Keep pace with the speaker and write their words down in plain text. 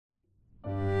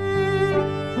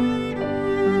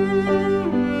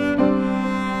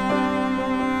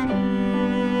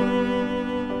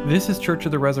This is Church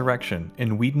of the Resurrection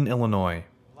in Wheaton, Illinois.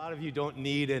 A lot of you don't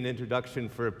need an introduction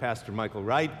for Pastor Michael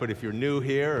Wright, but if you're new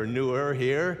here or newer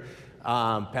here,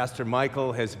 Pastor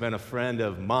Michael has been a friend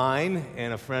of mine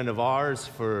and a friend of ours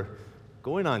for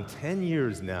going on 10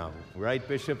 years now. Right,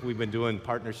 Bishop? We've been doing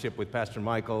partnership with Pastor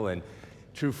Michael and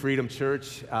True Freedom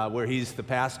Church, where he's the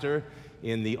pastor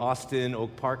in the Austin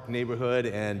Oak Park neighborhood,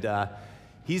 and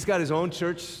he's got his own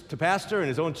church to pastor and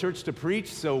his own church to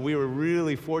preach, so we were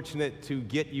really fortunate to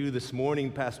get you this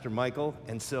morning, Pastor Michael,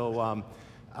 and so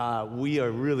we are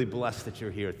really blessed that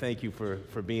you're here. Thank you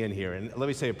for being here, and let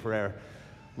me say a prayer.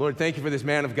 Lord, thank you for this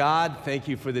man of God. Thank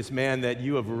you for this man that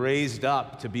you have raised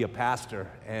up to be a pastor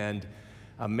and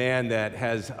a man that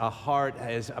has a heart,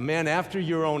 as a man after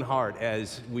your own heart,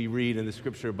 as we read in the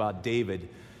scripture about David.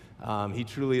 He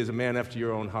truly is a man after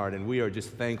your own heart, and we are just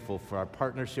thankful for our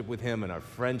partnership with him and our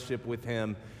friendship with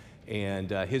him and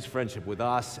his friendship with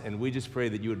us. And we just pray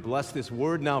that you would bless this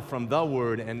word now from the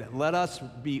word and let us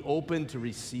be open to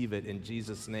receive it in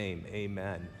Jesus' name.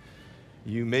 Amen.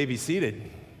 You may be seated.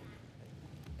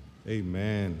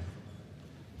 Amen.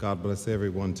 God bless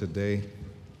everyone today.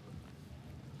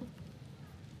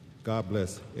 God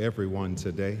bless everyone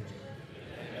today.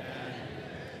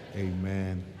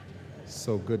 Amen.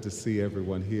 So good to see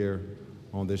everyone here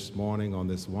on this morning, on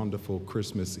this wonderful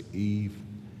Christmas Eve.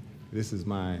 This is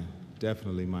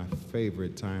definitely my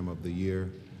favorite time of the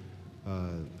year.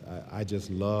 I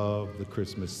just love the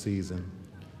Christmas season.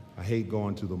 I hate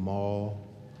going to the mall.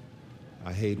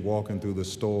 I hate walking through the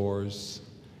stores.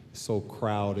 It's so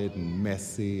crowded and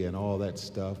messy and all that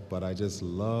stuff, but I just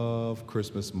love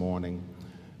Christmas morning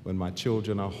when my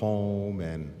children are home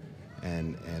and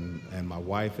my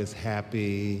wife is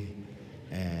happy.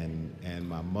 And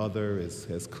my mother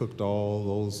has cooked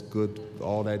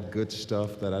all that good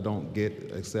stuff that I don't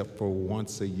get except for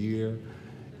once a year.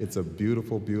 It's a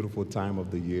beautiful, beautiful time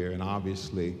of the year, and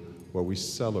obviously where we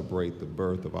celebrate the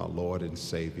birth of our Lord and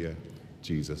Savior,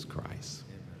 Jesus Christ.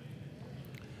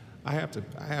 I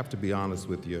have to be honest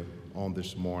with you on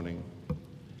this morning.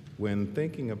 When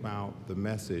thinking about the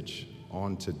message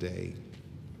on today,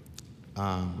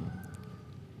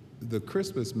 the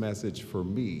Christmas message for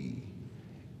me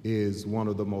is one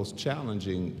of the most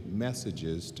challenging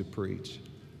messages to preach.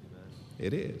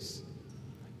 It is.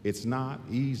 It's not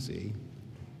easy.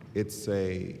 It's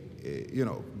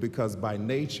because by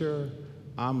nature,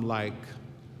 I'm like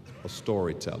a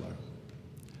storyteller.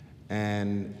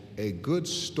 And a good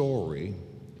story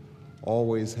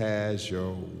always has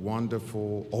your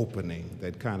wonderful opening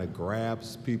that kind of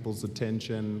grabs people's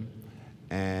attention,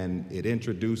 and it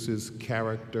introduces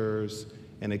characters,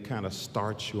 and it kind of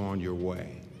starts you on your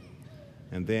way.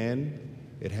 And then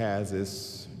it has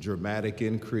this dramatic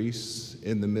increase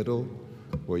in the middle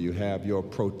where you have your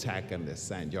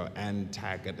protagonist and your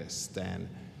antagonist, and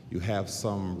you have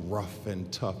some rough and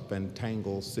tough and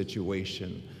tangled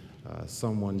situation.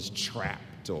 Someone's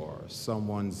trapped, or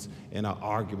someone's in an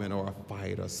argument or a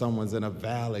fight, or someone's in a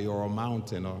valley or a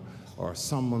mountain, or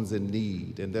someone's in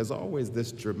need. And there's always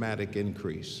this dramatic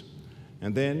increase.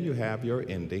 And then you have your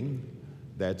ending.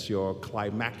 That's your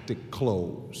climactic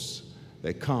close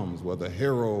that comes where the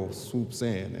hero swoops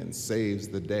in and saves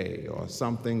the day, or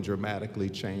something dramatically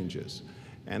changes.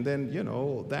 And then,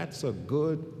 that's a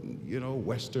good,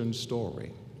 Western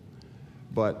story.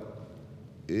 But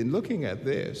in looking at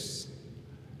this,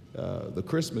 the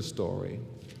Christmas story,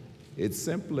 it's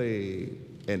simply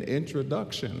an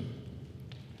introduction.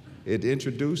 It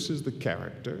introduces the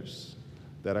characters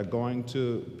that are going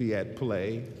to be at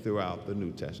play throughout the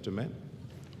New Testament,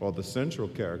 or the central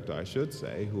character, I should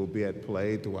say, who will be at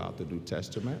play throughout the New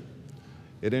Testament.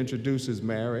 It introduces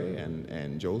Mary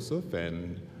and Joseph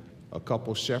and a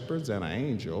couple shepherds and an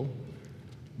angel.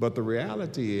 But the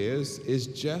reality is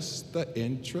just the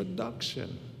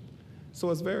introduction. So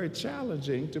it's very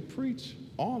challenging to preach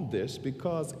on this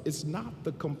because it's not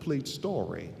the complete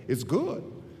story. It's good.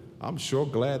 I'm sure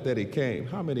glad that he came.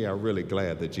 How many are really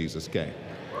glad that Jesus came?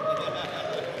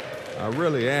 I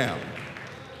really am.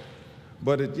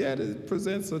 But it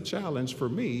presents a challenge for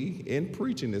me in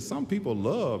preaching this. Some people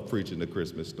love preaching the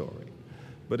Christmas story,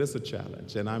 but it's a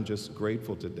challenge. And I'm just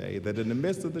grateful today that in the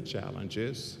midst of the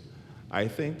challenges, I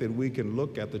think that we can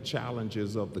look at the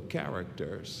challenges of the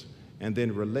characters and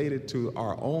then relate it to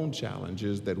our own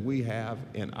challenges that we have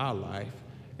in our life.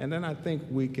 And then I think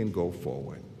we can go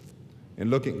forward. And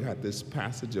looking at this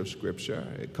passage of Scripture,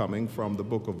 coming from the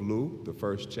book of Luke, the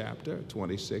first chapter,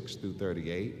 26 through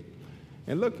 38,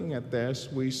 and looking at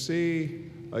this, we see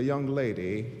a young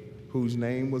lady whose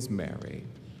name was Mary.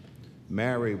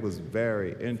 Mary was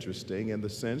very interesting in the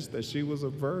sense that she was a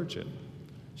virgin.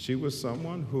 She was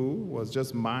someone who was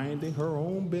just minding her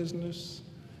own business,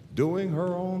 doing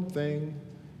her own thing,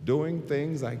 doing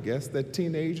things, I guess, that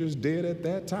teenagers did at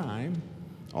that time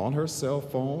on her cell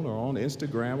phone or on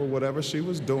Instagram or whatever she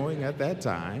was doing at that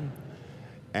time.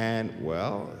 And,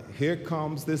 well, here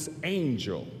comes this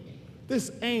angel.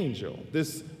 This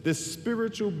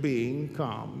spiritual being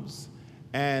comes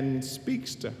and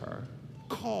speaks to her,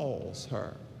 calls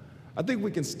her. I think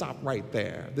we can stop right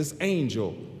there. This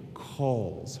angel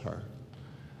calls her.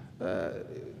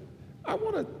 I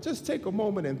want to just take a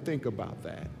moment and think about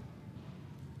that.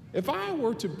 If I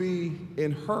were to be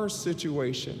in her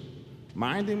situation,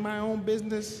 minding my own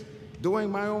business,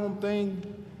 doing my own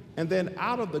thing, and then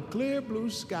out of the clear blue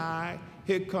sky,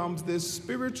 here comes this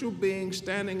spiritual being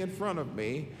standing in front of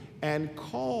me and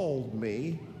called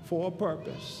me for a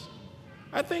purpose.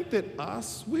 I think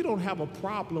that we don't have a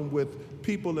problem with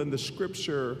people in the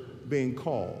scripture being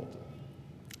called.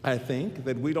 I think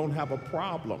that we don't have a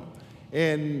problem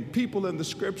in people in the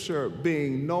scripture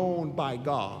being known by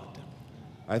God.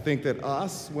 I think that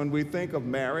when we think of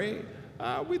Mary,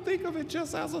 we think of it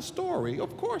just as a story.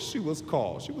 Of course she was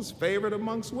called. She was favored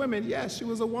amongst women. Yes, she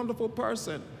was a wonderful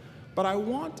person. But I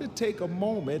want to take a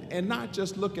moment and not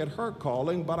just look at her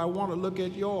calling, but I want to look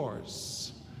at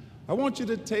yours. I want you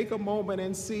to take a moment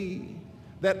and see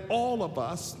that all of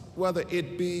us, whether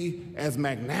it be as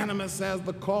magnanimous as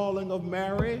the calling of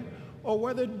Mary, or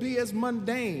whether it be as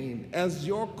mundane as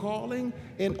your calling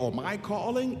or my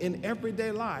calling in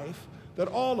everyday life, that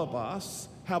all of us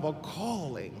have a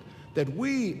calling that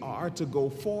we are to go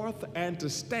forth and to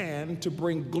stand to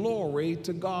bring glory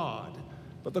to God.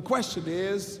 But the question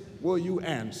is, will you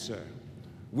answer?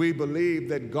 We believe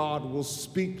that God will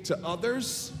speak to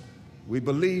others. We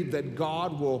believe that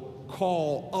God will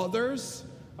call others.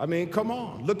 I mean, come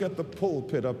on, look at the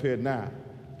pulpit up here now.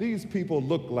 These people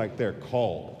look like they're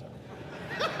called.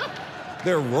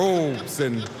 Their robes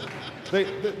and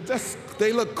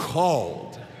they look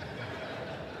called.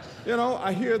 You know,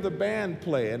 I hear the band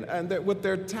playing and with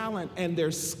their talent and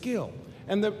their skill,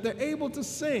 and they're able to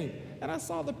sing. And I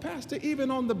saw the pastor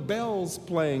even on the bells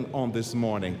playing on this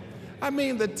morning. I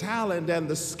mean, the talent and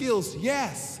the skills,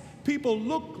 yes, people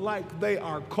look like they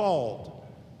are called.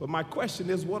 But my question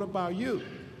is, what about you?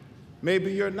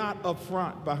 Maybe you're not up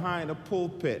front behind a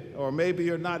pulpit, or maybe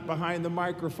you're not behind the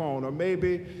microphone, or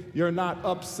maybe you're not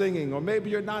up singing, or maybe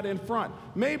you're not in front.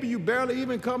 Maybe you barely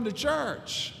even come to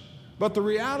church. But the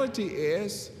reality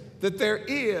is that there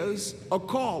is a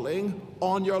calling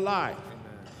on your life.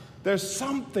 There's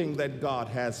something that God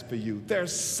has for you.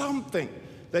 There's something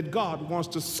that God wants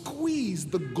to squeeze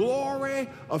the glory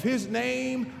of His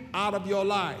name out of your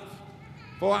life.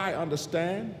 For I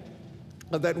understand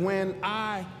that when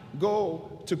I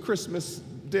go to Christmas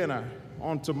dinner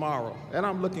on tomorrow, and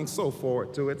I'm looking so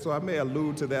forward to it, so I may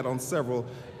allude to that on several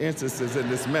instances in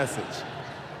this message.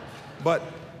 But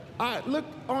I look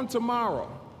on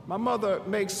tomorrow, my mother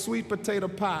makes sweet potato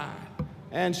pie,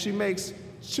 and she makes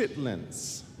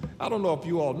chitlins. I don't know if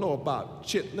you all know about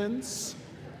chitlins,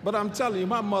 but I'm telling you,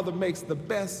 my mother makes the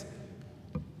best,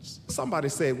 somebody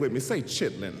say it with me, say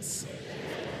chitlins.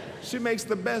 She makes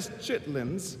the best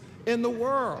chitlins in the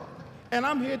world. And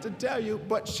I'm here to tell you,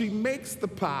 but she makes the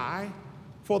pie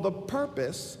for the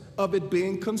purpose of it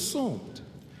being consumed.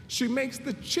 She makes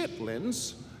the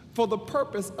chitlins for the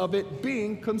purpose of it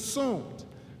being consumed.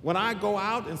 When I go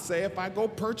out and say, if I go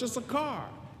purchase a car,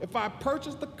 if I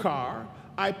purchase the car,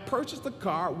 I purchase the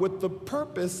car with the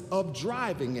purpose of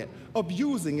driving it, of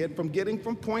using it from getting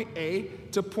from point A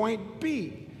to point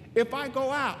B. If I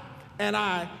go out and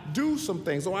I do some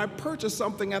things, or I purchase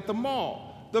something at the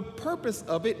mall, the purpose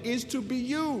of it is to be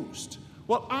used.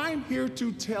 Well, I'm here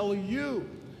to tell you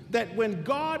that when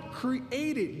God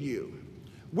created you,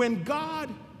 when God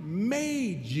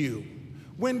made you,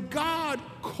 when God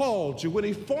called you, when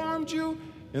He formed you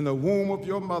in the womb of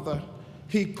your mother,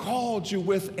 He called you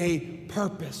with a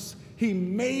purpose. He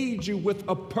made you with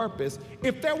a purpose.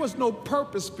 If there was no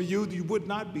purpose for you, you would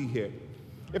not be here.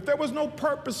 If there was no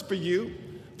purpose for you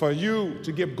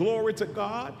to give glory to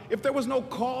God, if there was no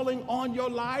calling on your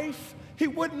life, He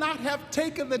would not have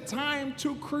taken the time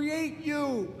to create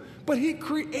you. But He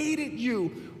created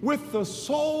you with the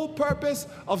sole purpose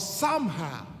of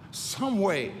somehow, some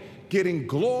way, getting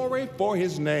glory for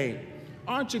His name.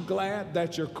 Aren't you glad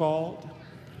that you're called?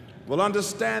 Well,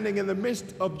 understanding in the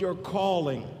midst of your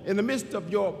calling, in the midst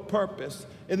of your purpose,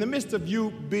 in the midst of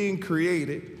you being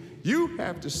created, you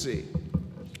have to see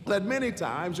that many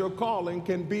times your calling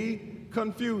can be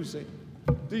confusing.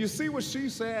 Do you see what she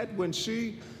said when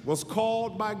she was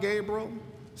called by Gabriel?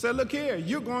 Said, look here,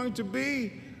 you're going to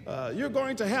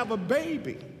have a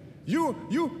baby.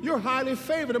 You're highly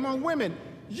favored among women.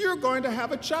 You're going to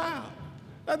have a child.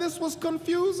 Now, this was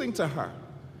confusing to her.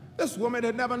 This woman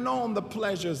had never known the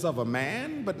pleasures of a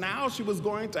man, but now she was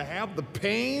going to have the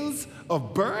pains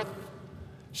of birth.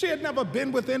 She had never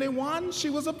been with anyone. She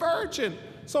was a virgin.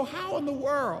 So how in the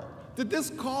world did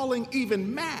this calling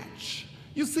even match?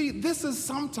 You see, this is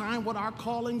sometimes what our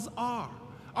callings are.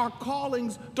 Our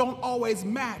callings don't always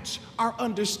match our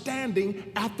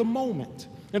understanding at the moment.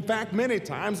 In fact, many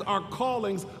times our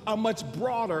callings are much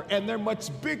broader and they're much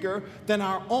bigger than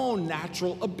our own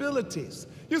natural abilities.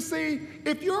 You see,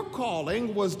 if your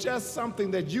calling was just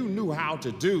something that you knew how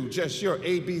to do, just your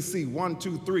ABC 1,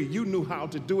 2, 3, you knew how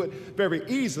to do it very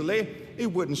easily,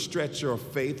 it wouldn't stretch your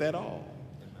faith at all.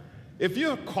 If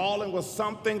your calling was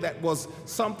something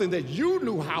that you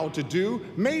knew how to do,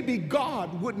 maybe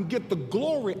God wouldn't get the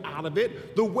glory out of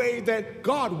it the way that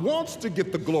God wants to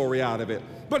get the glory out of it.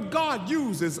 But God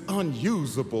uses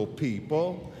unusable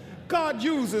people. God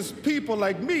uses people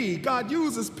like me. God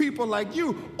uses people like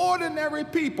you, ordinary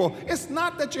people. It's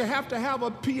not that you have to have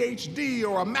a PhD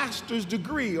or a master's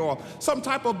degree or some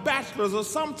type of bachelor's or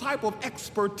some type of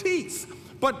expertise.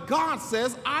 But God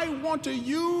says, I want to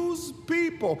use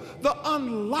people, the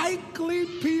unlikely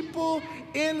people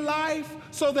in life,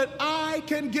 so that I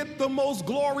can get the most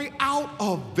glory out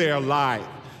of their life.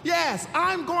 Yes,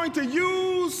 I'm going to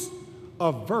use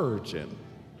a virgin.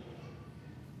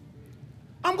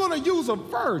 I'm going to use a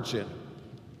virgin,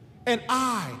 and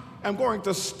I am going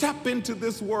to step into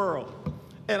this world,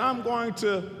 and I'm going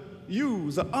to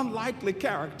use an unlikely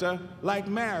character like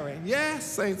Mary. Yes,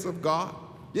 saints of God.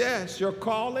 Yes, your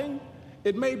calling,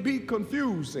 it may be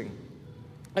confusing.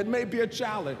 It may be a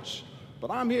challenge. But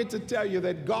I'm here to tell you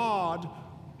that God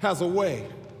has a way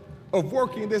of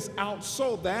working this out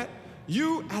so that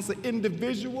you as an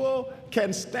individual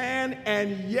can stand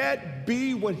and yet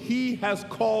be what He has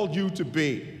called you to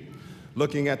be.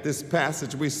 Looking at this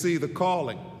passage, we see the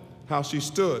calling, how she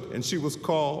stood and she was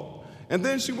called. And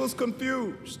then she was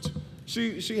confused.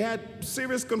 She had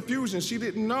serious confusion. She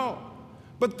didn't know.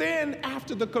 But then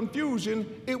after the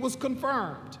confusion, it was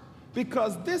confirmed,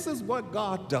 because this is what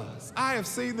God does. I have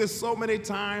seen this so many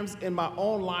times in my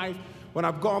own life when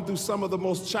I've gone through some of the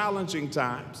most challenging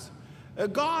times.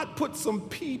 God put some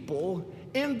people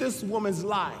in this woman's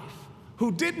life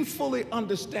who didn't fully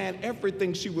understand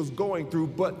everything she was going through,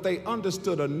 but they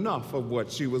understood enough of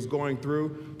what she was going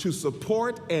through to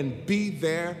support and be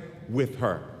there with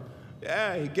her.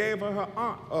 Yeah, He gave her her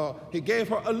aunt. He gave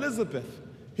her Elizabeth.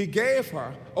 He gave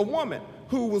her a woman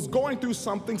who was going through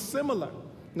something similar.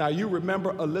 Now, you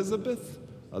remember Elizabeth?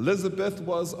 Elizabeth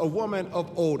was a woman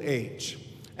of old age.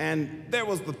 And there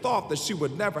was the thought that she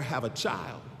would never have a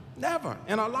child. Never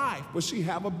in her life would she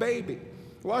have a baby.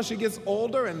 Well, she gets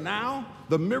older, and now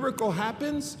the miracle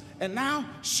happens, and now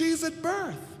she's at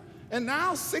birth. And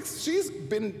now she's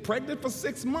been pregnant for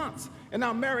 6 months. And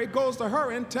now Mary goes to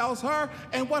her and tells her,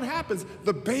 and what happens?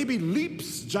 The baby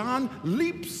leaps, John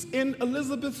leaps in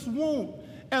Elizabeth's womb.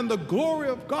 And the glory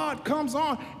of God comes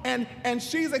on, and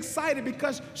she's excited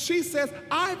because she says,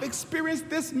 I've experienced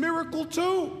this miracle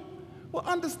too. Well,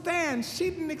 understand, she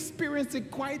didn't experience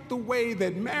it quite the way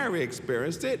that Mary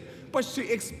experienced it, but she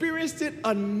experienced it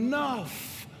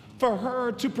enough for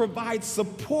her to provide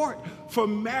support for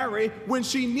Mary when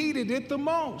she needed it the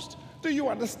most. Do you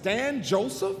understand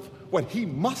Joseph? What he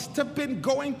must have been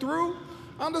going through?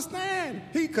 Understand,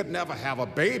 he could never have a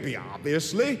baby,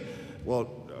 obviously. Well,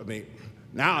 I mean,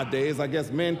 nowadays, I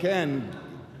guess men can.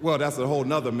 Well, that's a whole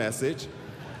nother message.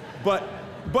 But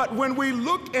when we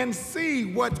look and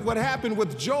see what happened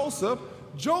with Joseph,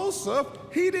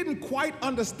 he didn't quite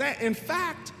understand. In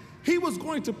fact, he was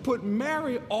going to put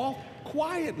Mary off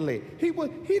quietly. He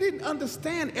didn't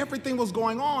understand everything was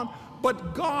going on,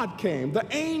 but God came. The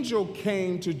angel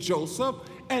came to Joseph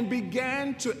and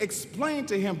began to explain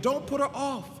to him, don't put her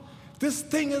off. This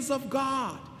thing is of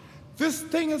God. This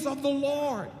thing is of the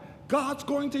Lord. God's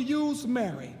going to use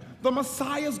Mary. The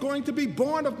Messiah is going to be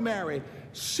born of Mary.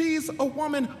 She's a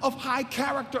woman of high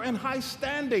character and high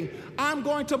standing. I'm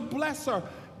going to bless her.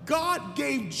 God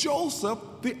gave Joseph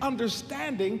the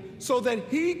understanding so that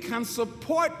he can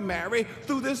support Mary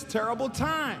through this terrible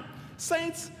time.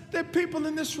 Saints, there are people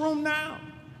in this room now.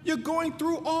 You're going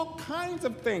through all kinds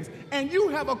of things, and you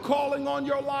have a calling on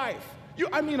your life.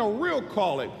 A real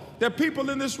calling. There are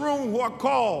people in this room who are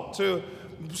called to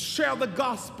share the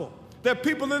gospel. There are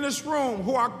people in this room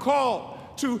who are called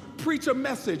to preach a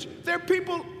message. There are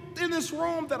people in this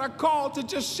room that are called to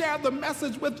just share the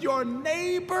message with your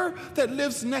neighbor that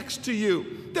lives next to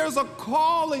you. There's a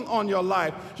calling on your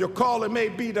life. Your calling may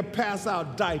be to pass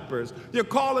out diapers. Your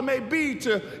calling may be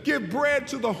to give bread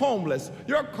to the homeless.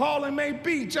 Your calling may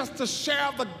be just to share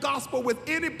the gospel with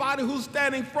anybody who's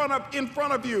standing in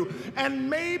front of you. And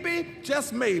maybe,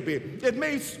 just maybe, it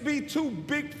may be too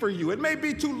big for you. It may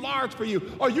be too large for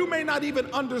you. Or you may not even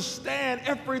understand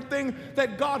everything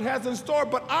that God has in store.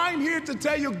 But I'm here to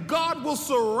tell you, God will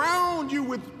surround you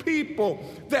with people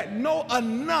that know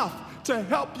enough to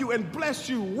help you and bless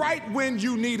you right when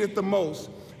you need it the most.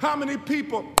 How many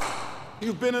people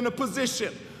you've been in a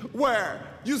position where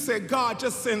you say, God,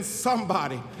 just send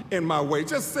somebody in my way.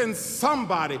 Just send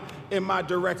somebody in my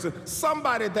direction.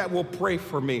 Somebody that will pray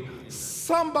for me.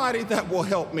 Somebody that will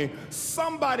help me.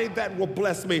 Somebody that will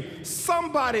bless me.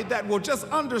 Somebody that will just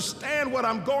understand what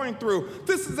I'm going through.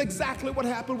 This is exactly what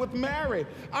happened with Mary.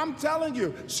 I'm telling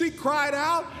you, she cried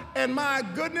out, and my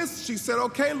goodness, she said,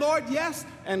 okay, Lord, yes.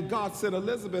 And God sent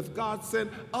Elizabeth. God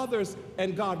sent others,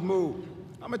 and God moved.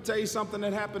 I'm going to tell you something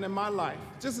that happened in my life.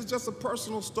 This is just a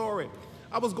personal story.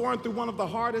 I was going through one of the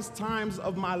hardest times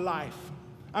of my life.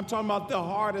 I'm talking about the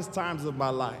hardest times of my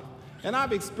life. And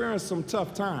I've experienced some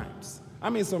tough times. I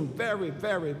mean, some very,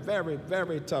 very, very,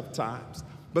 very tough times.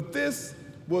 But this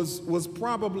was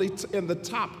probably in the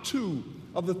top 2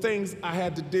 of the things I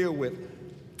had to deal with.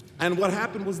 And what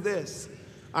happened was this.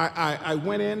 I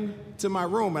went into my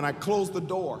room and I closed the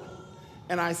door.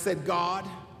 And I said, God,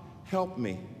 help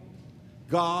me.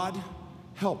 God,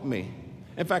 help me.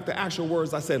 In fact, the actual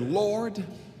words, I said, Lord,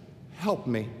 help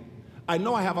me. I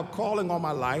know I have a calling on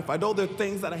my life. I know there are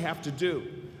things that I have to do.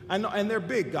 I know, and they're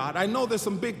big, God. I know there's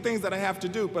some big things that I have to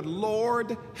do, but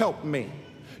Lord, help me.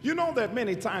 You know that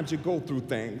many times you go through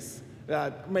things,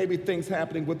 maybe things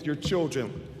happening with your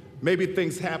children, maybe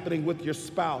things happening with your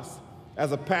spouse.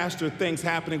 As a pastor, things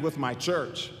happening with my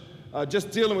church,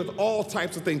 just dealing with all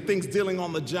types of things dealing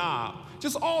on the job,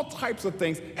 just all types of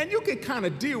things. And you can kind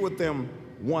of deal with them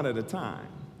one at a time.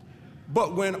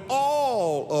 But when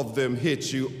all of them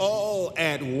hit you all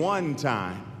at one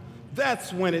time,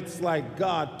 that's when it's like,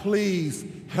 God, please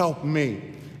help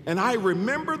me. And I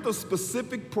remember the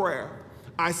specific prayer.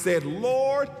 I said,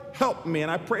 Lord, help me.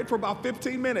 And I prayed for about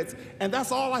 15 minutes. And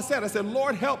that's all I said. I said,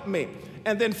 Lord, help me.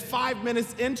 And then 5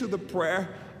 minutes into the prayer,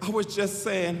 I was just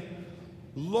saying,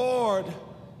 Lord,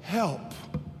 help.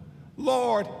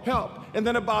 Lord, help. And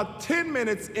then about 10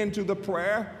 minutes into the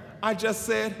prayer, I just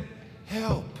said,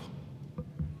 help.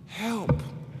 Help.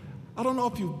 I don't know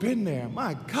if you've been there.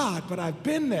 My God, but I've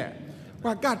been there.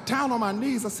 Where I got down on my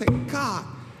knees, I said, God,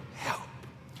 help.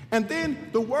 And then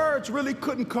the words really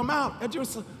couldn't come out. I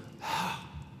just said,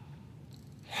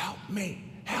 help me,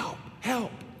 help,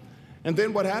 help. And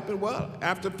then what happened? Well,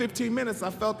 after 15 minutes, I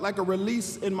felt like a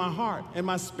release in my heart, in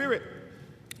my spirit.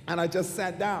 And I just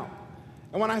sat down.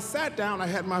 And when I sat down, I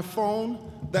had my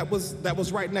phone that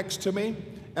was right next to me.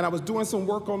 And I was doing some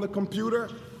work on the computer.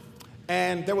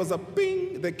 And there was a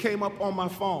bing that came up on my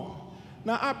phone.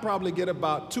 Now, I probably get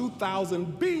about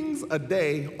 2,000 bings a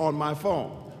day on my phone,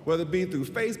 whether it be through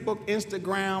Facebook,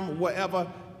 Instagram, whatever.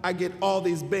 I get all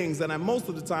these bings, and most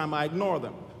of the time I ignore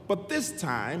them. But this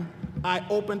time, I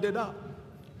opened it up.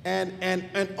 And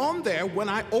on there, when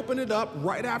I opened it up,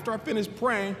 right after I finished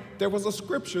praying, there was a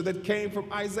scripture that came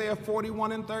from Isaiah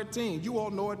 41:13. You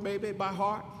all know it maybe by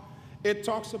heart. It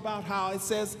talks about how it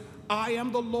says, I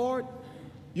am the Lord,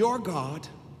 your God.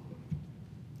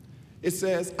 It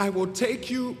says, I will take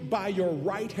you by your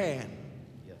right hand.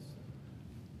 Yes.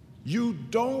 You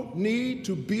don't need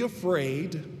to be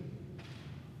afraid.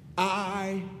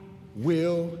 I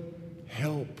will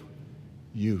help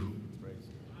you.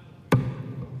 Praise.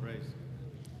 Praise.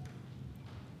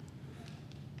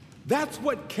 That's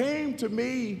what came to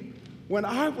me when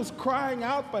I was crying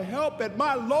out for help at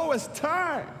my lowest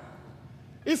time.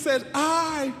 It said,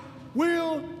 I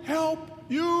will help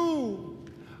you.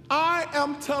 I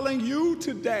am telling you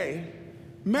today,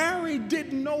 Mary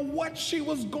didn't know what she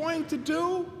was going to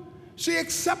do. She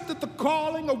accepted the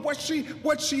calling of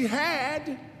what she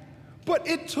had, but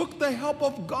it took the help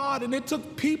of God, and it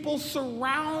took people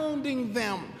surrounding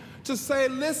them to say,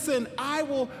 listen,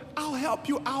 I'll help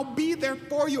you. I'll be there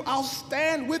for you. I'll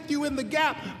stand with you in the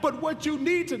gap. But what you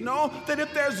need to know, that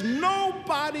if there's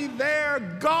nobody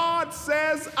there, God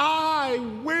says, I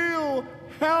will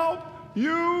help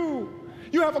you.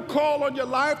 You have a call on your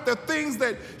life. There are things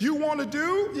that you want to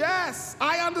do. Yes,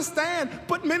 I understand.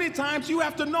 But many times you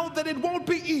have to know that it won't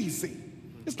be easy.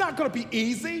 It's not going to be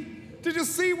easy. Did you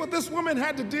see what this woman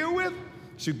had to deal with?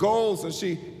 She goes and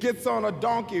she gets on a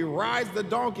donkey, rides the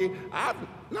donkey.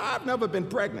 I've never been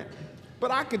pregnant,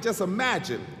 but I could just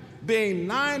imagine being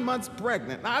 9 months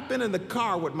pregnant. Now, I've been in the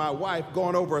car with my wife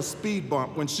going over a speed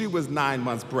bump when she was 9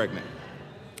 months pregnant.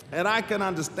 And I can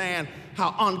understand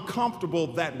how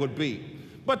uncomfortable that would be.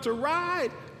 But to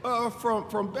ride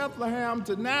from Bethlehem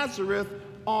to Nazareth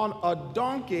on a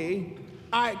donkey,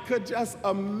 I could just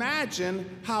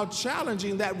imagine how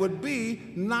challenging that would be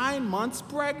 9 months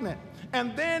pregnant.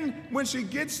 And then when she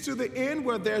gets to the end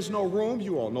where there's no room,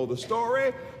 you all know the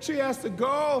story, she has to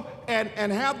go and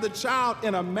have the child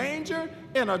in a manger,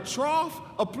 in a trough,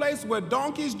 a place where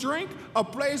donkeys drink, a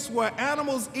place where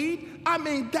animals eat. I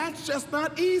mean, that's just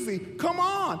not easy. Come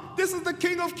on. This is the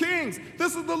King of Kings.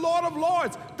 This is the Lord of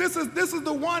Lords. This is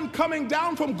the one coming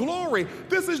down from glory.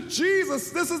 This is Jesus.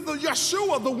 This is the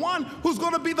Yeshua, the one who's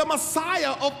going to be the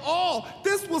Messiah of all.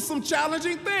 This was some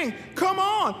challenging thing. Come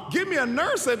on. Give me a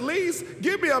nurse at least.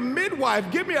 Give me a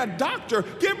midwife. Give me a doctor.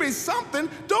 Give me something.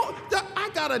 I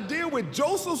got to deal with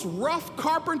Joseph's rough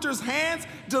carpenter's hands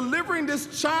delivering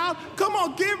this child. Come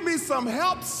on, give me some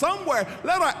help somewhere.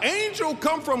 Let an angel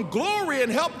come from glory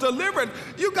and help deliver it.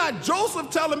 You got Joseph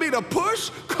telling me to push?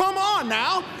 Come on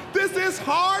now. This is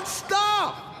hard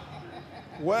stuff.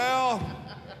 Well,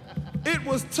 it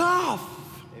was tough.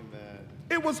 Amen.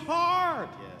 It was hard.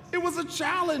 Yes. It was a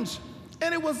challenge.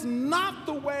 And it was not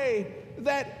the way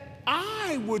that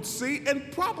I would see,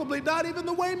 and probably not even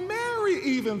the way Mary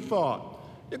even thought.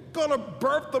 You're gonna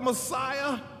birth the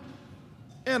Messiah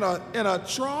in a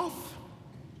trough,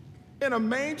 in a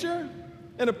manger,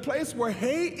 in a place where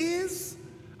hay is?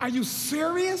 Are you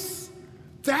serious?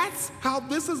 That's how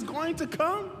this is going to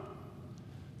come?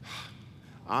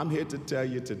 I'm here to tell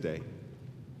you today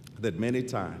that many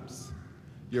times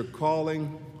your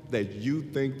calling that you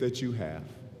think that you have,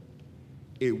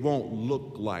 it won't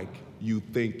look like you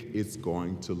think it's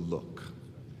going to look.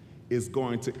 It's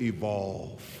going to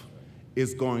evolve.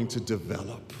 It's going to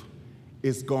develop.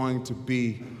 It's going to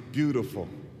be beautiful,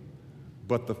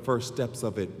 but the first steps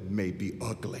of it may be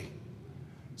ugly.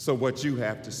 So what you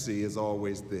have to see is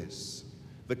always this.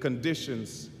 The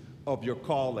conditions of your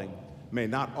calling may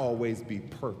not always be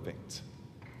perfect,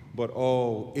 but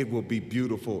oh, it will be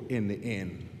beautiful in the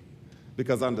end.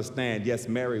 Because understand, yes,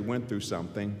 Mary went through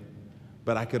something,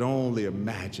 but I could only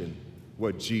imagine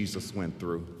what Jesus went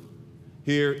through.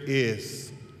 Here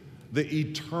is the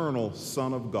eternal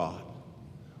Son of God,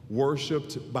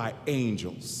 worshiped by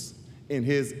angels in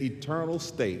his eternal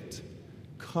state,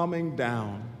 coming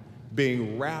down,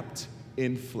 being wrapped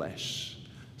in flesh,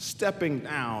 stepping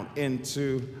down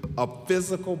into a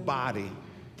physical body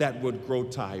that would grow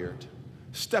tired,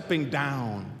 stepping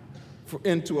down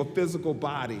into a physical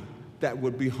body that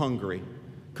would be hungry,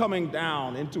 coming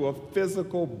down into a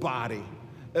physical body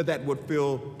that would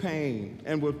feel pain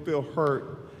and would feel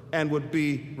hurt and would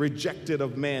be rejected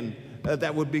of men,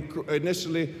 that would be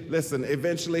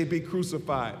eventually be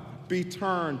crucified, be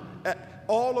turned,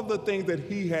 all of the things that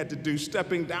he had to do,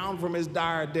 stepping down from his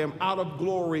diadem out of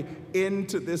glory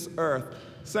into this earth.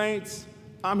 Saints,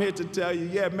 I'm here to tell you,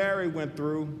 yeah, Mary went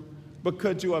through, but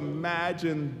could you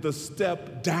imagine the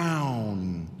step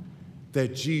down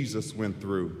that Jesus went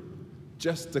through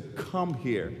just to come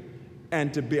here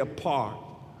and to be a part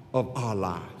of our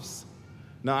lives?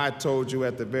 Now, I told you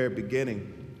at the very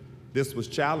beginning, this was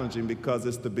challenging because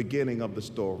it's the beginning of the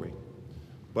story.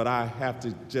 But I have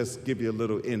to just give you a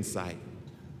little insight.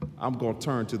 I'm going to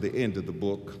turn to the end of the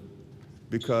book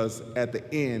because at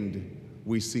the end,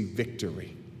 we see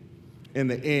victory. In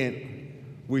the end,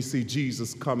 we see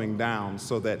Jesus coming down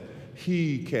so that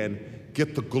he can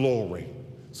get the glory,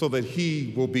 so that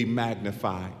he will be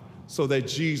magnified, so that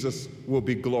Jesus will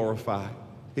be glorified.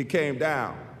 He came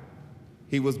down.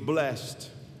 He was blessed,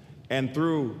 and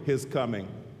through his coming,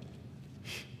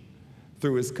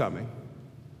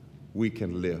 we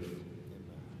can live.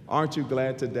 Aren't you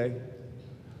glad today?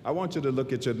 I want you to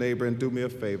look at your neighbor and do me a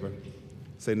favor.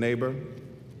 Say, neighbor.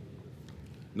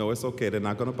 No, it's okay. They're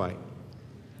not going to bite.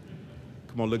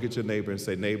 Come on, look at your neighbor and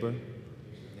say, neighbor.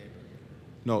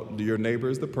 No, your neighbor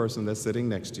is the person that's sitting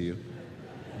next to you.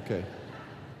 Okay.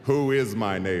 Who is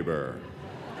my neighbor?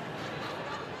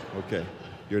 Okay.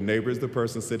 Your neighbor is the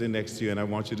person sitting next to you, and I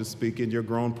want you to speak in your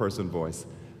grown person voice.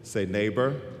 Say,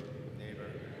 neighbor. Neighbor.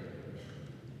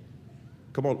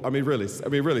 Come on, I mean, really,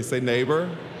 say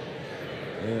neighbor.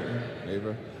 Yeah,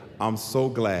 neighbor. I'm so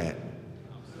glad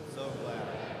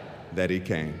that he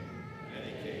came.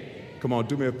 Come on,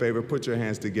 do me a favor, put your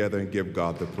hands together and give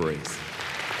God the praise.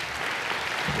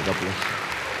 God bless you.